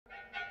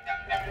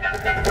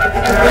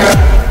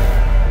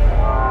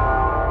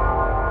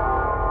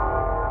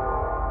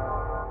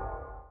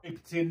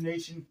Gator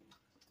Nation.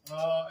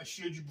 I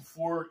showed you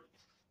before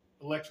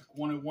electric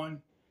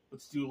 101.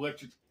 Let's do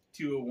electric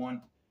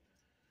 201.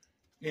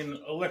 In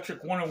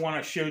electric 101,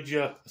 I showed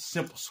you a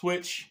simple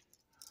switch,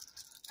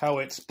 how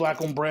it's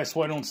black on brass,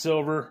 white on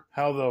silver,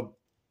 how the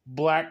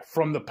black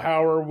from the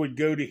power would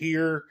go to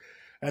here,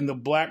 and the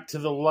black to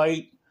the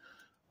light.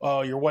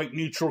 Your white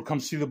neutral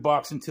comes through the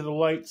box into the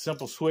light.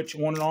 Simple switch,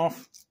 on and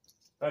off.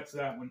 That's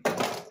that one.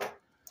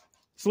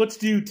 So let's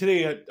do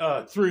today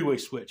a three-way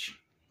switch.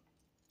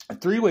 A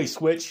three-way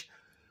switch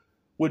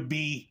would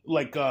be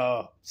like,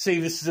 say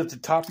this is at the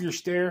top of your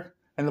stair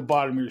and the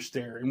bottom of your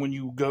stair. And when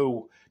you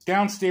go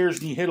downstairs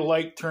and you hit a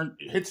light,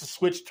 hits the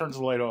switch, turns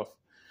the light off.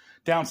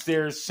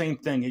 Downstairs, same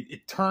thing.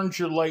 It turns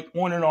your light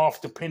on and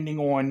off depending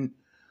on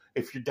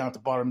if you're down at the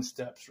bottom of the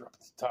steps or up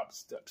at the top of the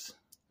steps.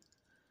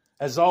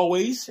 As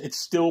always, it's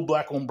still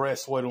black on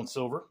brass, white on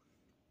silver,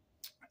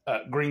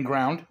 green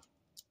ground.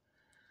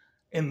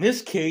 In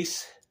this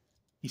case,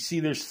 you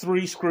see there's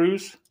 3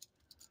 screws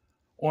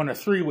on a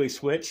three-way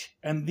switch,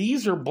 and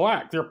these are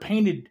black. They're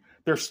painted,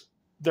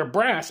 they're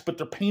brass, but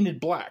they're painted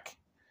black.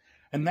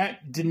 And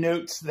that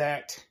denotes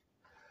that,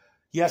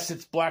 yes,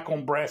 it's black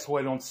on brass,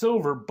 white on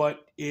silver,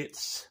 but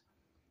it's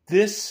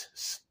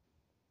this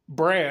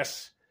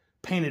brass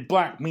painted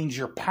black means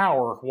your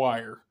power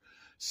wire.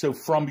 So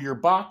from your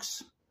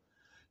box,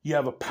 you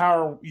have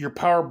your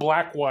power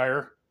black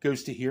wire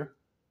goes to here.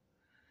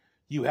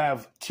 You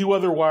have 2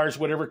 other wires,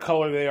 whatever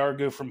color they are,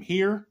 go from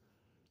here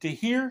to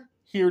here,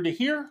 here to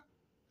here.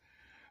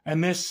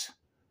 And this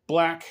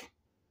black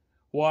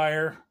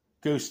wire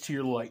goes to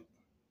your light.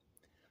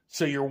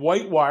 So your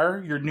white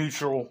wire, your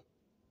neutral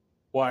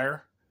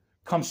wire,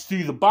 comes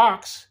through the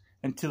box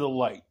and to the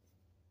light.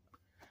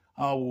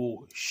 I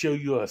will show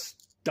you a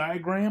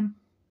diagram.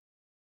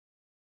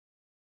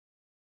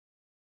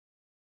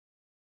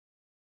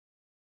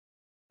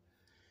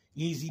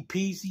 Easy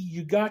peasy,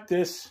 you got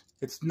this.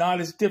 It's not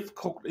as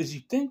difficult as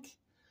you think,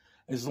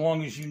 as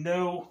long as you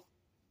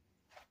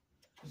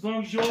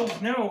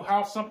always know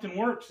how something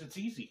works. It's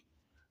easy,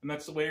 and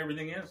that's the way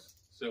everything is.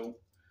 So,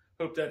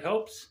 hope that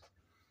helps.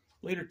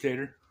 Later,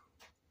 Tater.